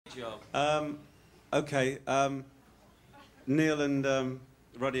Okay, Neil and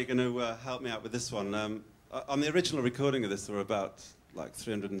Roddy are going to help me out with this one. On the original recording of this, there were about like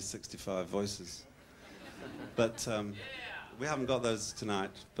 365 voices. But we haven't got those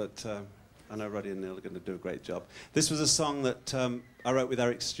tonight, but I know Roddy and Neil are going to do a great job. This was a song that I wrote with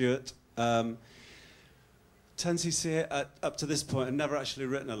Eric Stewart. 10cc up to this point had never actually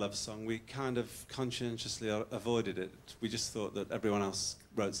written a love song. We kind of conscientiously avoided it. We just thought that everyone else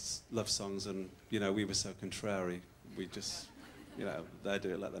wrote love songs and, you know, we were so contrary. We just, you know, they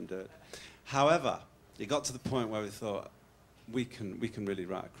do it, let them do it. However, it got to the point where we thought, we can really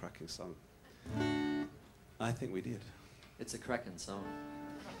write a cracking song. I think we did. It's a cracking song.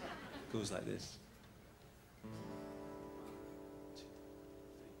 It goes like this.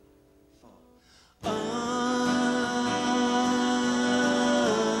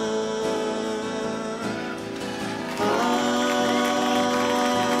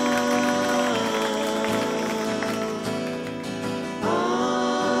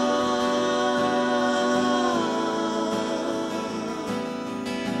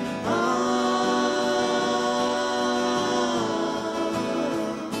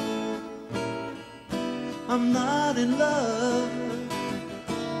 I'm not in love,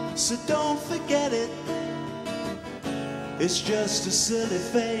 so don't forget it. It's just a silly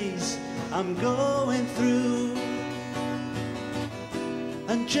phase I'm going through.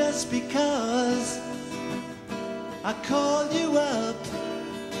 And just because I call you up,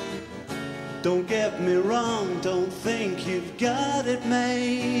 don't get me wrong, don't think you've got it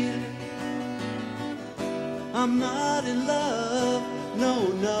made. I'm not in love, no,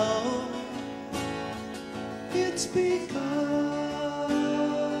 no. It's because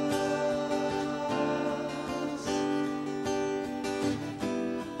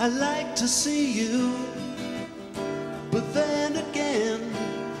I like to see you, but then again,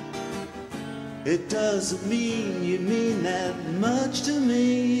 it doesn't mean you mean that much to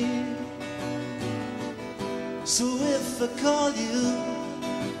me. So if I call you,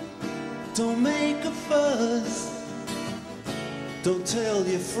 don't make a fuss. Don't tell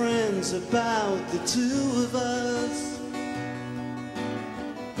your friends about the two of us.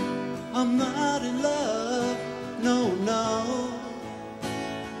 I'm not in love, no, no.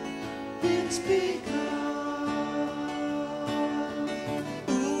 It's because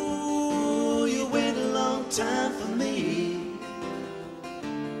ooh, you wait a long time for me.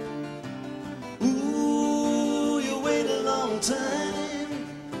 Ooh, you wait a long time.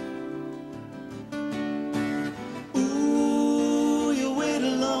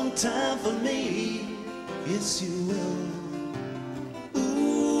 Time for me, yes you will.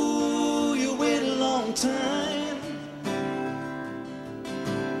 Ooh, you wait a long time.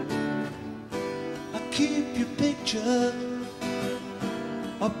 I keep your picture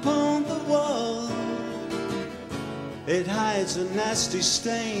upon the wall. It hides a nasty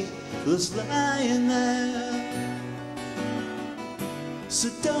stain that's lying there. So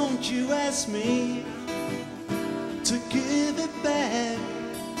don't you ask me to give it back.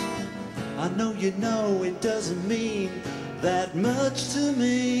 I know you know it doesn't mean that much to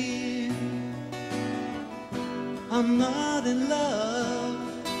me. I'm not in love,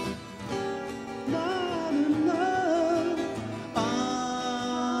 not in love.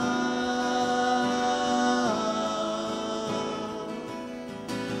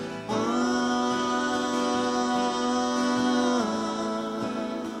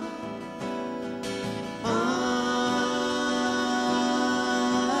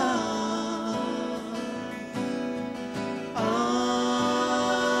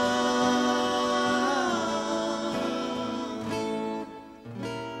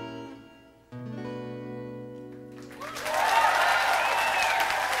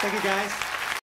 Thank you, guys.